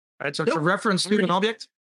 right? So it's a reference to an object.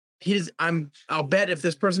 I'll bet if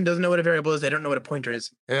this person doesn't know what a variable is, they don't know what a pointer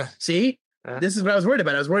is. Yeah. See, this is what I was worried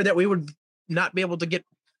about. I was worried that we would not be able to get.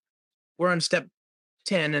 We're on step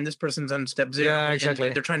 10 and this person's on step 0. Yeah, exactly.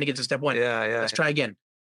 They're trying to get to step 1. Yeah. Let's try again.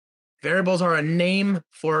 Variables are a name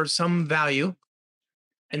for some value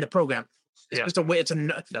in the program. It's just a way.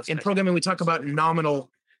 In programming, we talk about nominal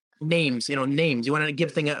names. Names. You want to give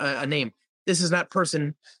a thing a name. This is not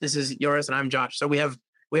person. This is Joris and I'm Josh. So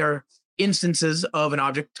we are instances of an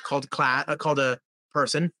object called a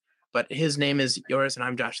person, but his name is Joris and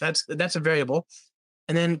I'm Josh. That's a variable.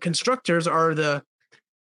 And then constructors are the.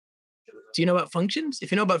 Do you know about functions? If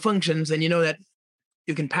you know about functions, then you know that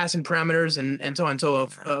you can pass in parameters and so on. So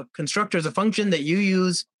a constructor is a function that you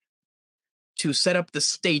use to set up the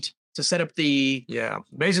state, to set up the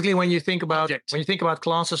Basically, when you think about object.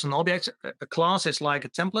 Classes and objects, a class is like a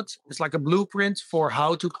template. It's like a blueprint for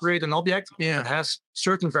how to create an object. Yeah. It has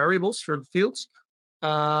certain variables, certain fields.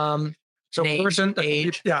 So name, person,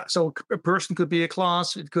 age. So a person could be a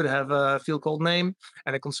class. It could have a field called name,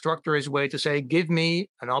 and a constructor is a way to say, give me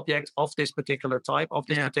an object of this particular type, of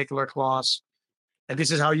this particular class, and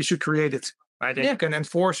this is how you should create it. Right? You can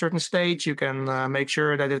enforce certain states. You can make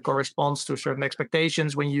sure that it corresponds to certain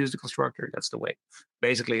expectations when you use the constructor. That's the way,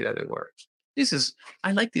 basically, that it works.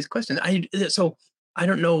 I like these questions. So I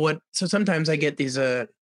don't know what. So sometimes I get these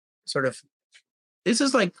sort of. This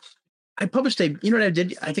is like. I published you know what I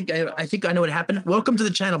did? I think I know what happened. Welcome to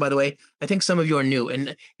the channel, by the way. I think some of you are new,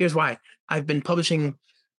 and here's why. I've been publishing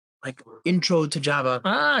like intro to Java,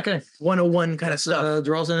 101 kind of stuff.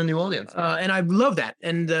 Draws in a new audience. And I love that.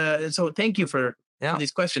 And so thank you for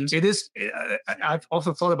these questions. It is. I've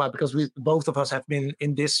often thought about, because both of us have been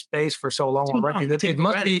in this space for so long already, that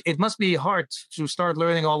it must be hard to start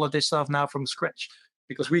learning all of this stuff now from scratch,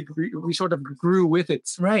 because we sort of grew with it.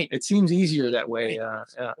 Right. It seems easier that way.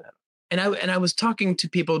 And I was talking to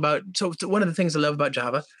people about, so one of the things I love about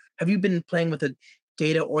Java, have you been playing with the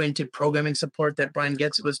data-oriented programming support that Brian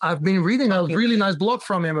Getz was? I've been reading a really nice blog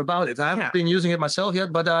from him about it. I haven't been using it myself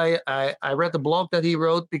yet, but I read the blog that he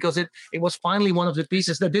wrote, because it was finally one of the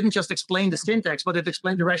pieces that didn't just explain the syntax, but it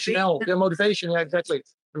explained the rationale, the motivation. Yeah, exactly.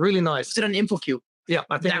 Really nice. Was it on InfoQ? Yeah,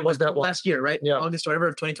 I think it was that one. Last year, right? Yeah. August or whatever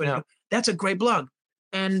of 2020. Yeah. That's a great blog.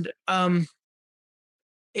 And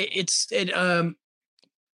it's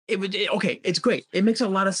great. It makes a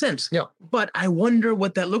lot of sense. Yeah. But I wonder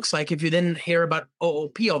what that looks like if you then hear about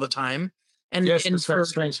OOP all the time. And it's very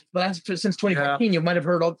strange. But since 2014, you might have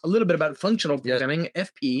heard a little bit about functional programming,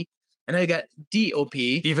 FP, and now you got DOP.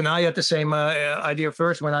 Even I had the same idea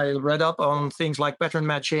first when I read up on things like pattern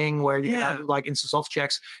matching, where you have like instance of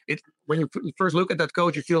checks. When you first look at that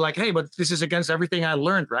code, you feel like, hey, but this is against everything I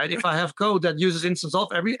learned, right? If I have code that uses instance of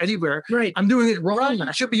anywhere, right, I'm doing it wrong. Right.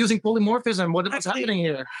 I should be using polymorphism. What's happening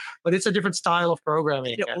here? But it's a different style of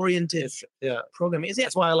programming. Oriented programming.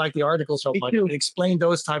 That's why I like the article so much. It explained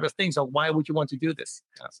those type of things. So why would you want to do this?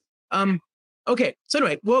 Okay, so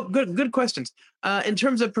anyway, well, good questions. In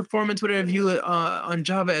terms of performance, what are your view on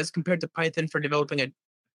Java as compared to Python for developing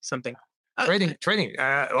something? Trading.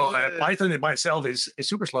 Python in by itself is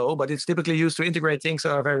super slow, but it's typically used to integrate things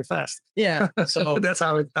that are very fast. Yeah. So that's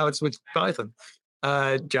how it's with Python.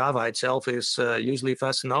 Java itself is usually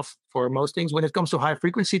fast enough for most things. When it comes to high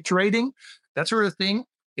frequency trading, that sort of thing,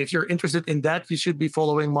 if you're interested in that, you should be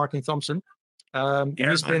following Martin Thompson.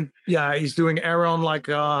 He's doing Aaron, like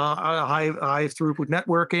high throughput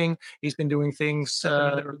networking. He's been doing things in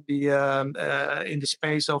the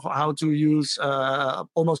space of how to use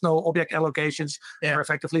almost no object allocations for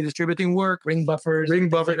effectively distributing work. Ring buffers,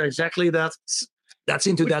 exactly that. That's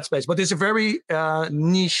into that space, but it's a very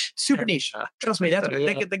niche, super niche. Trust me, that's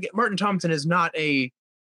Martin Thompson is not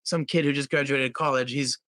some kid who just graduated college.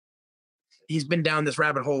 He's been down this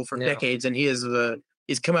rabbit hole for decades, and he's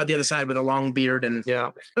come out the other side with a long beard and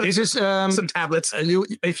this is some tablets.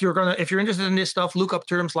 If you're interested in this stuff, look up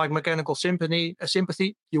terms like mechanical sympathy.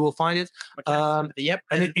 You will find it. And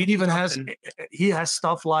it even he has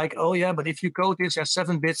stuff like, but if you code this as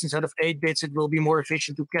 7 bits instead of 8 bits, it will be more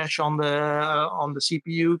efficient to cache on the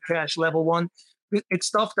CPU cache level 1. It's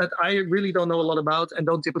stuff that I really don't know a lot about and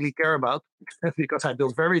don't typically care about because I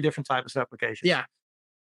build very different types of applications. Yeah.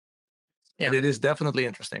 And it is definitely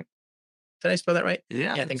interesting. Did I spell that right?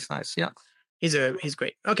 Yeah, I think it's nice. Yeah, he's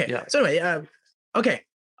great. Okay. Yeah. So anyway,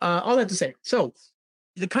 all that to say, so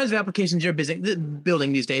the kinds of applications you're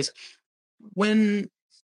building these days. Put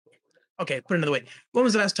it another way. When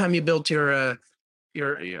was the last time you built your an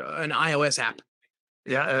iOS app?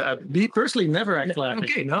 Yeah, me personally, never actually.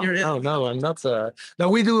 Okay. No, I'm not. No,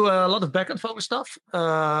 we do a lot of backend focused stuff.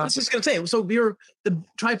 I was just gonna say. So the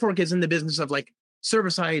Trifork is in the business of like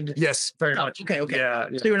server side. Yes, very much. Okay. Yeah.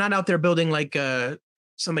 So you're not out there building like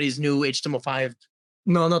somebody's new HTML5.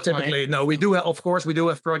 No, not typically. No, we do. Of course, we do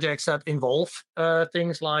have projects that involve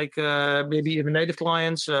things like maybe even native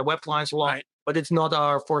clients, web clients a lot. Right. But it's not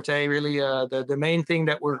our forte, really. The main thing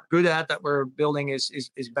that we're good at, that we're building,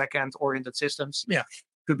 is backend oriented systems. Yeah.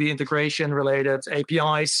 Could be integration related,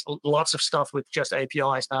 APIs, lots of stuff with just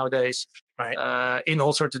APIs nowadays, right? In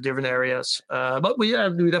all sorts of different areas. But we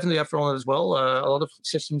definitely have front end as well. A lot of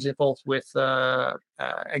systems involved with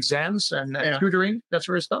exams and tutoring, that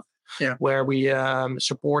sort of stuff. Yeah. Where we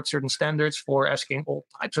support certain standards for asking all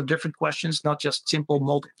types of different questions, not just simple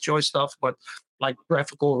multiple choice stuff, but like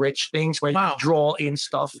graphical rich things where you draw in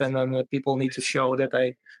stuff, and then people need to show that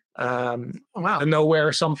they know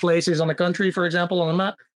where some place is on the country, for example, on a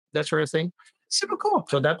map, that sort of thing. Super cool.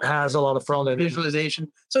 So that has a lot of front end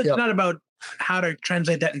visualization. So it's not about how to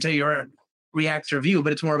translate that into your React or Vue,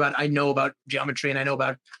 but it's more about I know about geometry and I know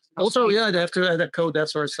about also they have to code that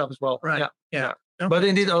sort of stuff as well. Right. Yeah. Okay. But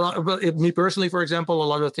indeed, me personally, for example, a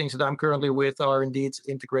lot of the things that I'm currently with are indeed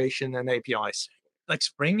integration and APIs. Like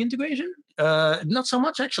Spring integration? Not so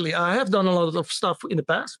much, actually. I have done a lot of stuff in the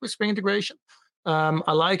past with Spring integration.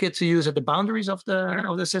 I like it to use at the boundaries of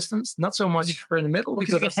the systems, not so much for in the middle,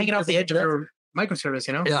 because you can hang it off the edge of your microservice,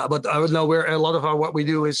 Yeah, but I would know where a lot of what we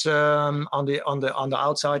do is on the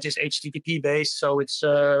outside is HTTP based, so it's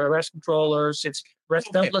REST controllers, it's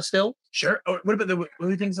REST template still. Sure. What about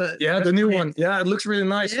the things that? Yeah, the new one. Yeah, it looks really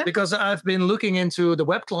nice because I've been looking into the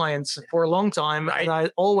web clients for a long time, and I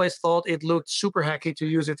always thought it looked super hacky to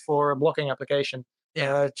use it for a blocking application.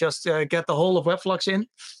 Just get the whole of Webflux in,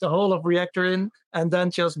 the whole of Reactor in, and then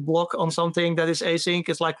just block on something that is async.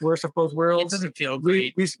 It's like worst of both worlds. It doesn't feel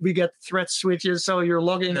great. We get thread switches, so you're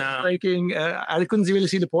logging, breaking. I couldn't really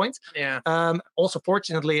see the point. Yeah. Also,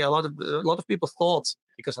 fortunately, a lot of people thought,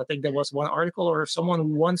 because I think there was one article or someone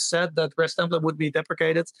who once said that REST template would be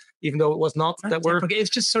deprecated, even though it was not. It's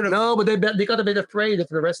just sort of but they got a bit afraid of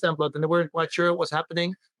the REST template and they weren't quite sure what was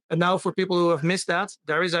happening. And now for people who have missed that,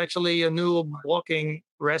 there is actually a new blocking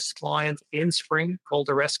REST client in Spring called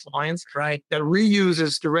the REST client, right? That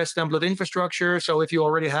reuses the REST template infrastructure. So if you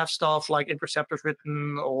already have stuff like interceptors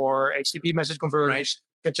written or HTTP message converters,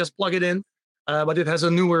 you can just plug it in. But it has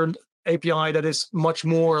a newer API that is much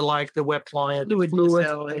more like the web client.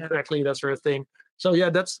 Fluid, exactly, that sort of thing. So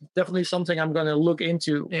that's definitely something I'm going to look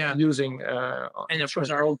into using. And of course,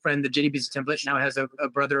 our old friend, the JDBC template, now has a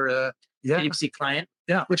brother JDBC client.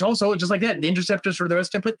 Yeah, which also, just like that, the interceptors for the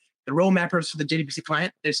REST template, the row mappers for the JDBC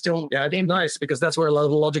client, they're still nice because that's where a lot of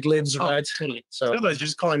the logic lives, right? Totally. So otherwise, you're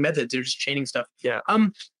just calling methods, you're just chaining stuff. Yeah.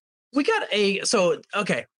 We got I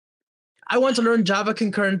want to learn Java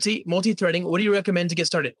concurrency, multi-threading. What do you recommend to get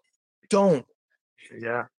started? Don't.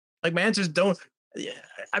 Yeah. Like my answer is don't. Yeah,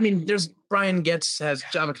 I mean, there's Brian Getz has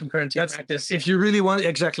Java concurrency practice. If you really want,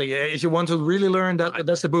 if you want to really learn that,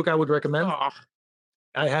 that's the book I would recommend.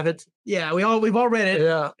 I have it. Yeah, we've all read it.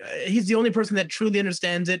 Yeah, he's the only person that truly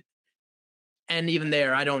understands it, and even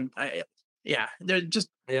there, I don't. They're just.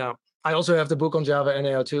 Yeah, I also have the book on Java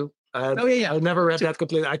NAO too. yeah. I never read that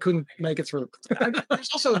completely. I couldn't make it through. There's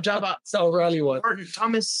also Java. So O'Reilly was.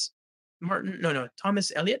 Thomas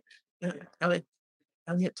Elliott.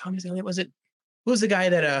 Thomas Elliott, was it? Who's the guy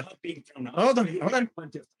that hold on.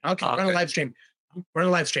 Okay, we're on a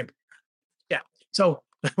live stream. Yeah. So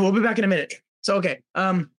we'll be back in a minute. So okay.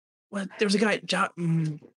 Well, there's a guy,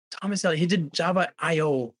 Thomas Elliott, he did Java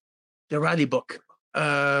IO, the O'Reilly book.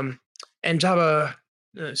 And Java,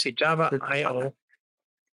 let's see, Java IO.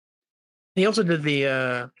 He also did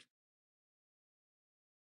the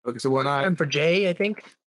Okay, so when I for J, I think.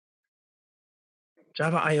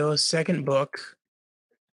 Java IO's second book.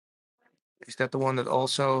 is that the one that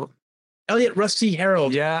also Elliot Rusty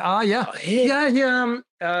Harold. yeah yeah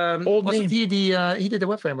Old was name. he did the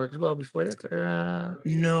web framework as well before that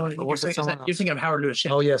No, was it someone you're thinking of Howard Lewis.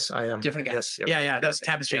 oh yes I am Different guy. yes Yeah, that's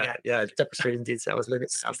Tapestry guy. yeah Tapestry indeed. I was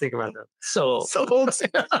thinking about that so old.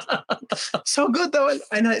 So good though.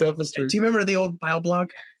 And Tapestry. do you remember the old Bile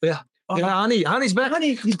blog? Yeah. Oh, Yeah, Honey's back.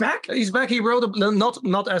 He's back. He's back. He wrote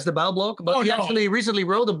not as the Bile blog, but he actually recently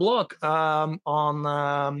wrote a blog on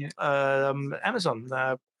Amazon.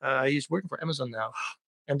 He's working for Amazon now,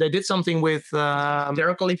 and they did something with.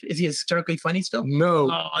 Is he hysterically funny still?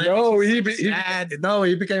 No, he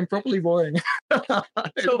became properly boring.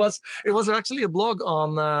 So, it was actually a blog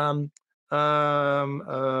on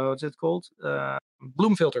what's it called?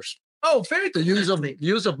 Bloom filters. Oh, very good. The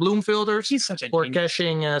use of Bloom filters He's such a for genius.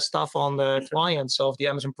 caching stuff on the clients of the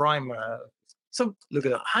Amazon Prime. So look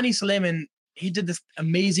at that. Hani Suleiman, he did this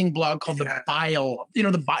amazing blog called the Bile. You know,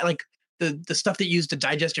 the bile, like the stuff that you use to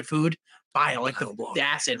digest your food. Bile, like the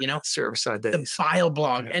acid. You know, Server-side the days. Bile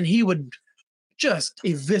blog, and he would just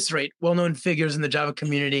eviscerate well-known figures in the Java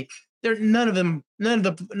community. None of the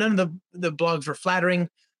blogs were flattering.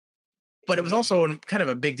 But it was also kind of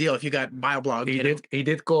a big deal if you got BioBlog. He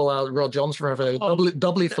did call out Rod Johnson for a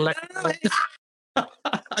doubly selected.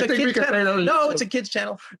 It's a kids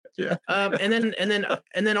channel. Yeah.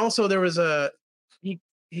 And then also there was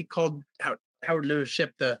he called Howard Lewis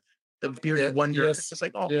Ship the bearded wonder. Yes. It's just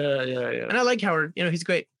like yeah. And I like Howard. You know, he's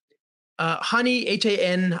great. Hani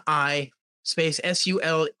HANI space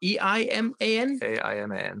SULEIMAN.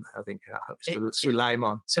 AIMAN, I think.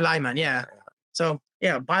 Sulaiman. Yeah. So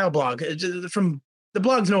yeah, BioBlog from the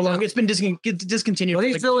blog's no longer. It's been discontinued. But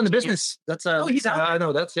he's still in the business. That's he's out. I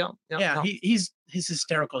know that's yeah. He's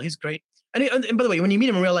hysterical. He's great. And by the way, when you meet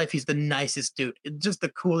him in real life, he's the nicest dude. It's just the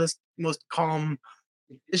coolest, most calm.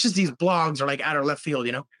 It's just these blogs are like out of left field,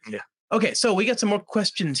 you know. Yeah. Okay, so we got some more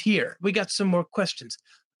questions here.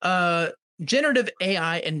 Generative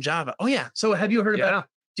AI and Java. Oh yeah. So have you heard about?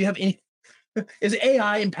 Do you have any? Is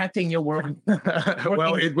AI impacting your work?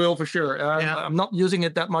 Well, it will for sure. I'm not using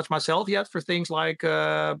it that much myself yet for things like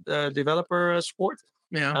developer support.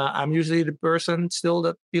 Yeah, I'm usually the person still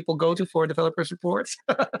that people go to for developer support.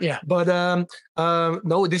 Yeah, but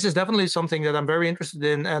no, this is definitely something that I'm very interested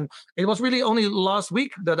in, and it was really only last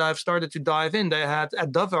week that I've started to dive in. They had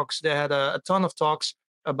at Davox, they had a ton of talks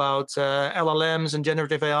about LLMs and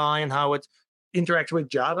generative AI and how it interacts with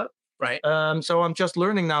Java. Right. So I'm just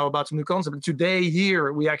learning now about some new concept. And today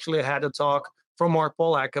here we actually had a talk from Mark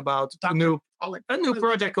Pollack about a new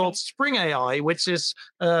project called Spring AI, which is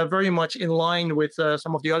very much in line with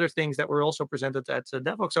some of the other things that were also presented at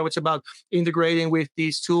Devox. So it's about integrating with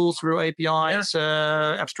these tools through APIs,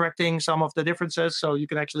 abstracting some of the differences so you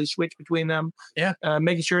can actually switch between them. Yeah.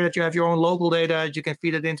 Making sure that you have your own local data, you can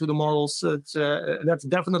feed it into the models. That's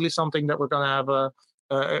definitely something that we're going to have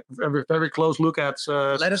a very close look at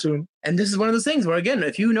soon. And this is one of those things where, again,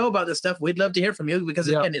 if you know about this stuff, we'd love to hear from you because,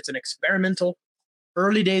 again, it's an experimental,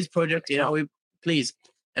 early days project. You know, please.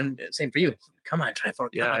 And same for you. Come on, Trifork.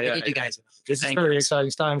 Yeah. You guys. This is very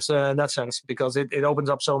exciting times in that sense because it opens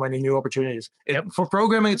up so many new opportunities. For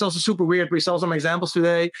programming, it's also super weird. We saw some examples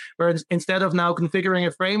today where instead of now configuring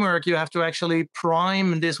a framework, you have to actually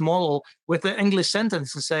prime this model with the English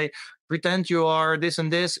sentence and say, pretend you are this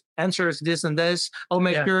and this, answers this and this. I'll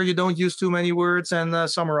make sure you don't use too many words and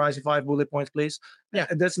summarize 5 bullet points, please. Yeah.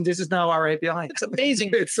 This is now our API. It's amazing.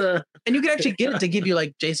 It's and you can actually get it to give you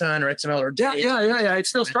like JSON or XML or Yeah. It's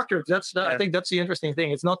still structured. I think that's the interesting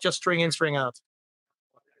thing. It's not just string in, string out.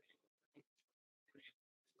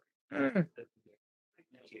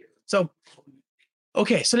 So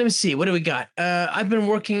let me see. What do we got? I've been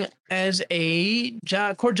working as a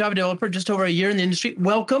core Java developer just over a year in the industry.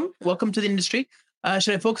 Welcome to the industry.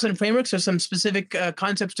 Should I focus on frameworks or some specific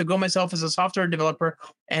concepts to grow myself as a software developer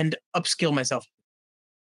and upskill myself?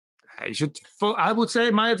 You should. I would say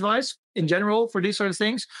my advice in general for these sort of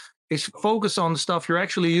things is focus on the stuff you're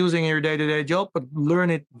actually using in your day-to-day job, but learn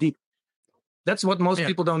it deep. That's what most Yeah.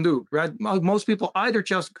 people don't do, right? Most people either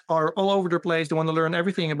just are all over the place. They want to learn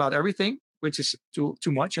everything about everything, which is too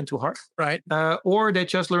much and too hard. Right. Or they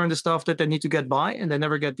just learn the stuff that they need to get by and they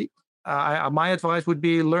never get deep. My advice would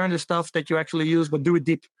be learn the stuff that you actually use, but do it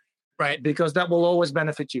deep. Right. Because that will always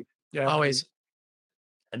benefit you. Yeah. Always.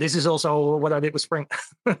 And this is also what I did with Spring.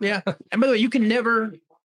 Yeah. And by the way, you can never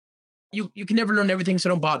learn everything, so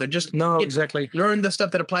don't bother. Just exactly. learn the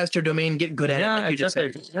stuff that applies to your domain, get good at it. Like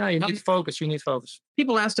exactly. You need focus. You need focus.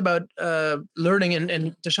 People asked about learning,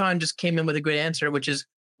 and Deshaun just came in with a great answer, which is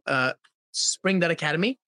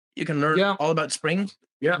Spring.academy. You can learn all about Spring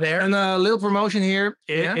there. And a little promotion here.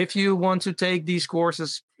 If you want to take these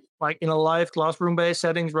courses like in a live classroom-based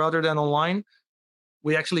settings rather than online,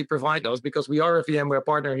 we actually provide those because we are a VMware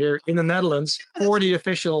partner here in the Netherlands for the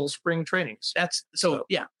official Spring trainings. That's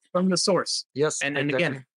from the source. Yes. And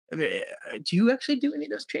again, do you actually do any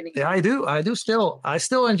of those trainings? Yeah, I do. I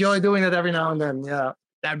still enjoy doing it every now and then. Yeah.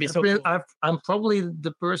 That'd be so cool. I'm probably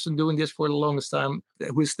the person doing this for the longest time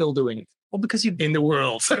who's still doing it. Well, because you in the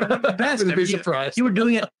world. the best. I'd be surprised. You were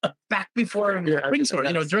doing it back before Spring Source,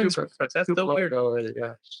 during Spring Source. That's so weird. Already,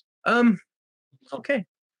 yeah. Okay.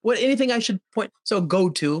 What anything I should point? So go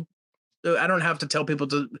to. So I don't have to tell people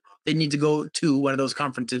they need to go to one of those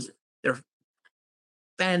conferences. They're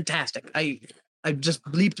fantastic. I just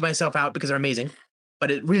bleeped myself out because they're amazing, but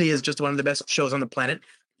it really is just one of the best shows on the planet.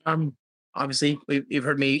 Obviously you've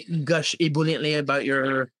heard me gush ebulliently about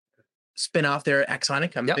your spin-off there,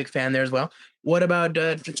 Axonic. I'm a big fan there as well. What about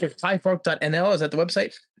Trifork.nl? Is that the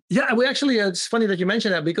website? Yeah, we actually, it's funny that you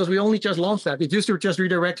mentioned that because we only just launched that. It used to just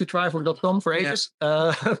redirect to Trifork.com for ages.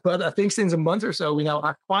 But I think since a month or so, we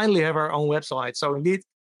now finally have our own website. So indeed,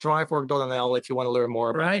 Trifork.nl if you want to learn more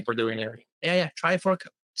about what we're doing here. Yeah, Trifork.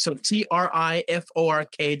 So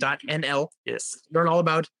Trifork.nl. Yes. Learn all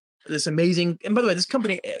about this amazing, and by the way, this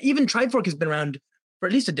company, even Trifork has been around for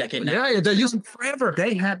at least a decade now. Yeah, they're using forever.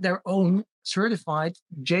 They had their own certified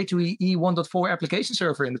J2EE 1.4 application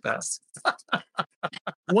server in the past.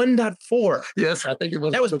 1.4. Yes, I think it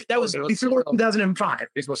was. That was before 2005.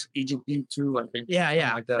 This was EGP2, I think.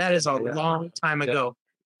 Yeah. Like that is a long time ago.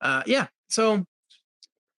 So,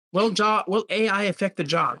 will AI affect the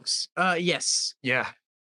jobs? Yes. Yeah.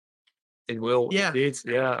 It will. Yeah. Indeed.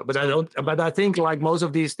 Yeah. But I think like most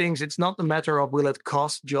of these things, it's not a matter of will it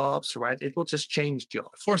cost jobs, right? It will just change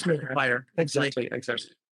jobs. Force multiplier. Exactly.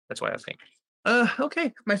 That's why I think.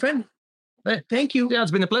 Okay, my friend. Hey, thank you. Yeah,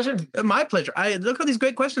 it's been a pleasure. My pleasure. Look at these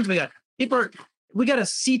great questions we got. We got a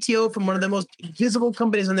CTO from one of the most visible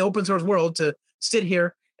companies in the open source world to sit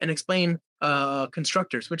here and explain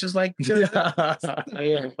constructors, which is like thank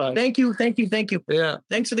you. Yeah.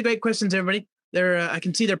 Thanks for the great questions, everybody. I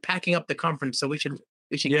can see they're packing up the conference, so we should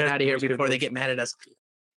get out of here before they get mad at us.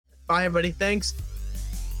 Bye, everybody. Thanks.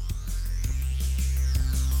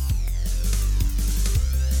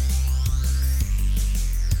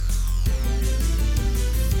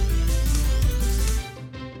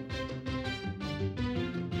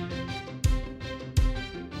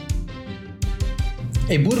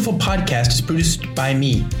 A Beautiful Podcast is produced by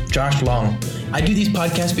me, Josh Long. I do these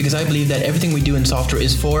podcasts because I believe that everything we do in software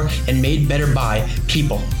is for and made better by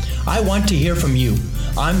people. I want to hear from you.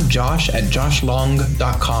 I'm Josh at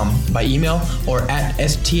joshlong.com by email or at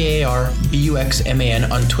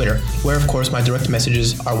STARBUXMAN on Twitter, where of course my direct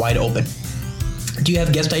messages are wide open. Do you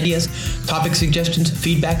have guest ideas, topic suggestions,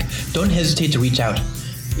 feedback? Don't hesitate to reach out.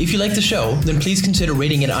 If you like the show, then please consider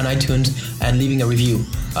rating it on iTunes and leaving a review,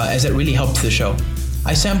 as it really helps the show.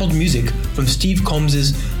 I sampled music from Steve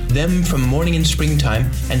Combs' Them from Morning in Springtime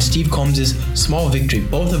and Steve Combs' Small Victory,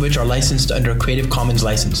 both of which are licensed under a Creative Commons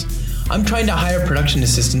license. I'm trying to hire production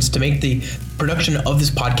assistants to make the production of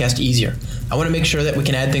this podcast easier. I want to make sure that we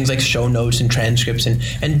can add things like show notes and transcripts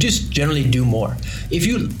and just generally do more. If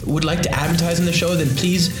you would like to advertise on the show, then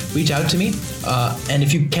please reach out to me. And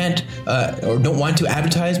if you can't or don't want to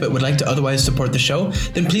advertise but would like to otherwise support the show,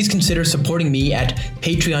 then please consider supporting me at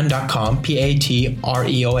patreon.com,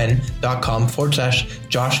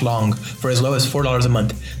 patreon.com/Josh Long for as low as $4 a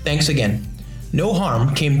month. Thanks again. No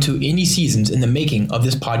harm came to any seasons in the making of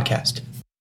this podcast.